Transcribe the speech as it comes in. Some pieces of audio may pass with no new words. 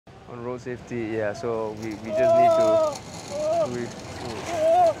On road safety, yeah, so we just need to...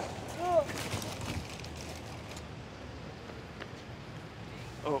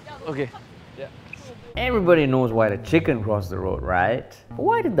 Oh, okay. Yeah. Everybody knows why the chicken crossed the road, right? But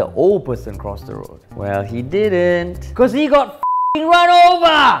why did the old person cross the road? Well, he didn't. Because he got f***ing run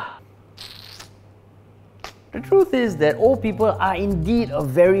over! The truth is that old people are indeed a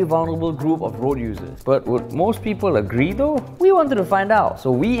very vulnerable group of road users. But would most people agree though? We wanted to find out, so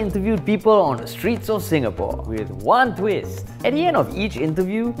we interviewed people on the streets of Singapore with one twist. At the end of each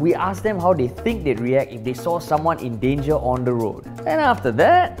interview, we asked them how they think they'd react if they saw someone in danger on the road. And after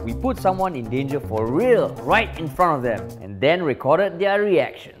that, we put someone in danger for real right in front of them and then recorded their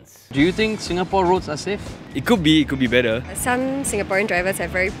reactions. Do you think Singapore roads are safe? It could be better. Some Singaporean drivers have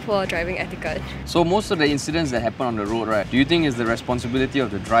very poor driving etiquette. So most of the incidents that happen on the road, right, do you think it's the responsibility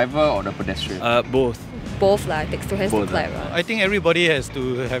of the driver or the pedestrian? Both. Both lah, takes two hands to clap. I think everybody has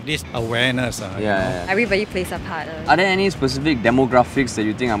to have this awareness. Yeah. Everybody plays a part. Are there any specific demographics that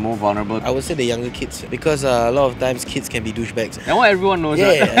you think are more vulnerable? I would say the younger kids, because a lot of times kids can be douchebags. And what everyone knows,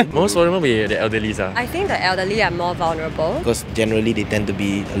 right? Most vulnerable be the elderly. I think the elderly are more vulnerable. Because generally they tend to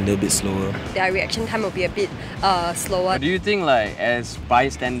be a little bit slower. Their reaction time will be a bit slower. Do you think, like, as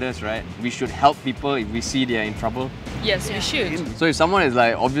bystanders, right, we should help people if we see they're in trouble? Yes, we should. So if someone is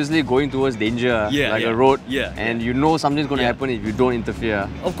like obviously going towards danger, like a road, and you know something's going to happen if you don't interfere.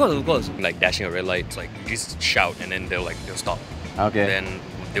 Of course. Like dashing a red light, it's like you just shout and then they'll stop. Okay. Then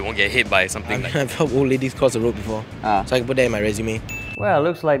they won't get hit by something like that. I've helped old ladies cross the road before, so I can put that in my resume. Well,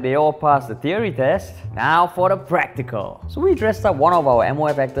 looks like they all passed the theory test. Now for the practical. So we dressed up one of our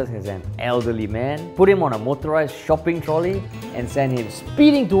MOF actors as an elderly man, put him on a motorized shopping trolley, and sent him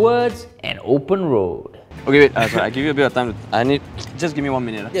speeding towards an open road. Okay, wait, sorry, I give you a bit of time. Just give me 1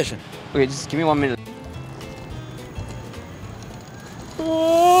 minute. Yeah, sure. Okay, just give me 1 minute.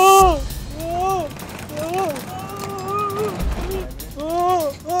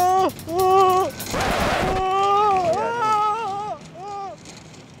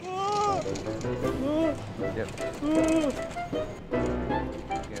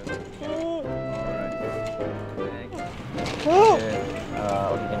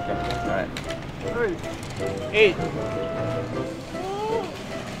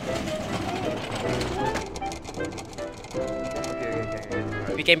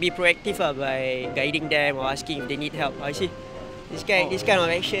 We can be proactive by guiding them or asking if they need help. I see this kind of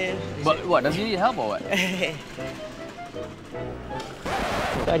action. But what, does he need help or what?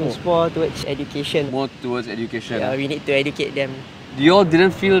 One is more towards education. More towards education. Yeah, we need to educate them. You all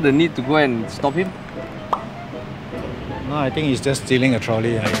didn't feel the need to go and stop him? No, I think he's just stealing a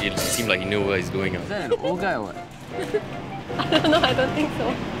trolley. It seemed like he knew where he's going. Is that an old guy or what? I don't know, I don't think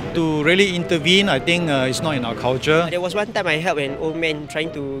so. To really intervene, I think it's not in our culture. There was one time I helped an old man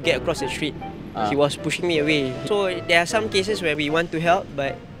trying to get across the street. He was pushing me away. So there are some cases where we want to help,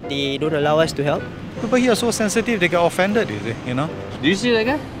 but they don't allow us to help. People here are so sensitive, they get offended, you know? Do you see that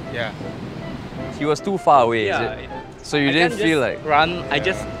guy? Yeah. He was too far away, is it? So you didn't feel like... run, I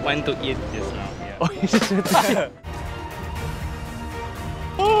just went to eat just now. Yeah. Oh, you just went to eat?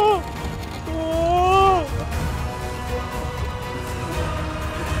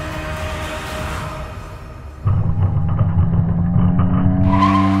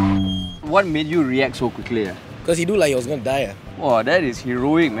 What made you react so quickly? Because he looked like he was gonna die. Wow, that is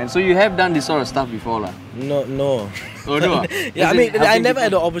heroic, man. So you have done this sort of stuff before, lah? No. Oh, no? Yeah, I mean, I never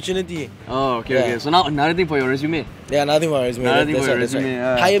had the opportunity. Oh, okay. So now another thing for your resume. Yeah, another thing for my resume. That's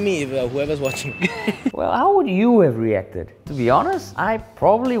right. Hire me if whoever's watching. Well, how would you have reacted? To be honest, I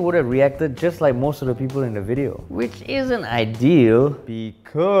probably would have reacted just like most of the people in the video. Which isn't ideal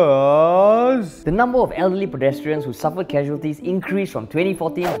because the number of elderly pedestrians who suffered casualties increased from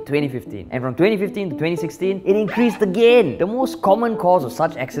 2014 to 2015. And from 2015 to 2016, it increased again. The most common cause of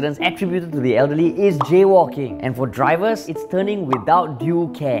such accidents attributed to the elderly is jaywalking. And for drivers, it's turning without due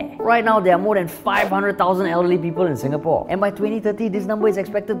care. Right now, there are more than 500,000 elderly people in Singapore. And by 2030, this number is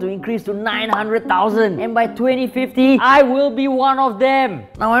expected to increase to 900,000. And by 2050, I will be one of them.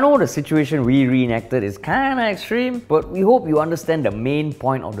 Now, I know the situation we reenacted is kinda extreme, but we hope you understand the main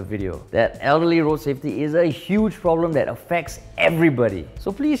point of the video. That elderly road safety is a huge problem that affects everybody.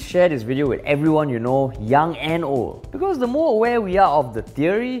 So please share this video with everyone you know, young and old. Because the more aware we are of the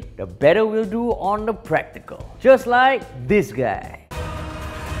theory, the better we'll do on the practical. Just like this guy.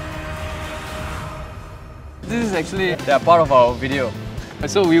 This is actually part of our video.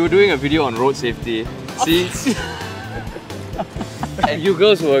 So we were doing a video on road safety. See? And you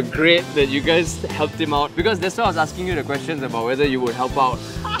girls were great that you guys helped him out. Because that's why I was asking you the questions about whether you would help out.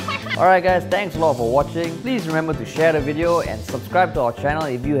 Alright guys, thanks a lot for watching. Please remember to share the video and subscribe to our channel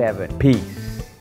if you haven't. Peace.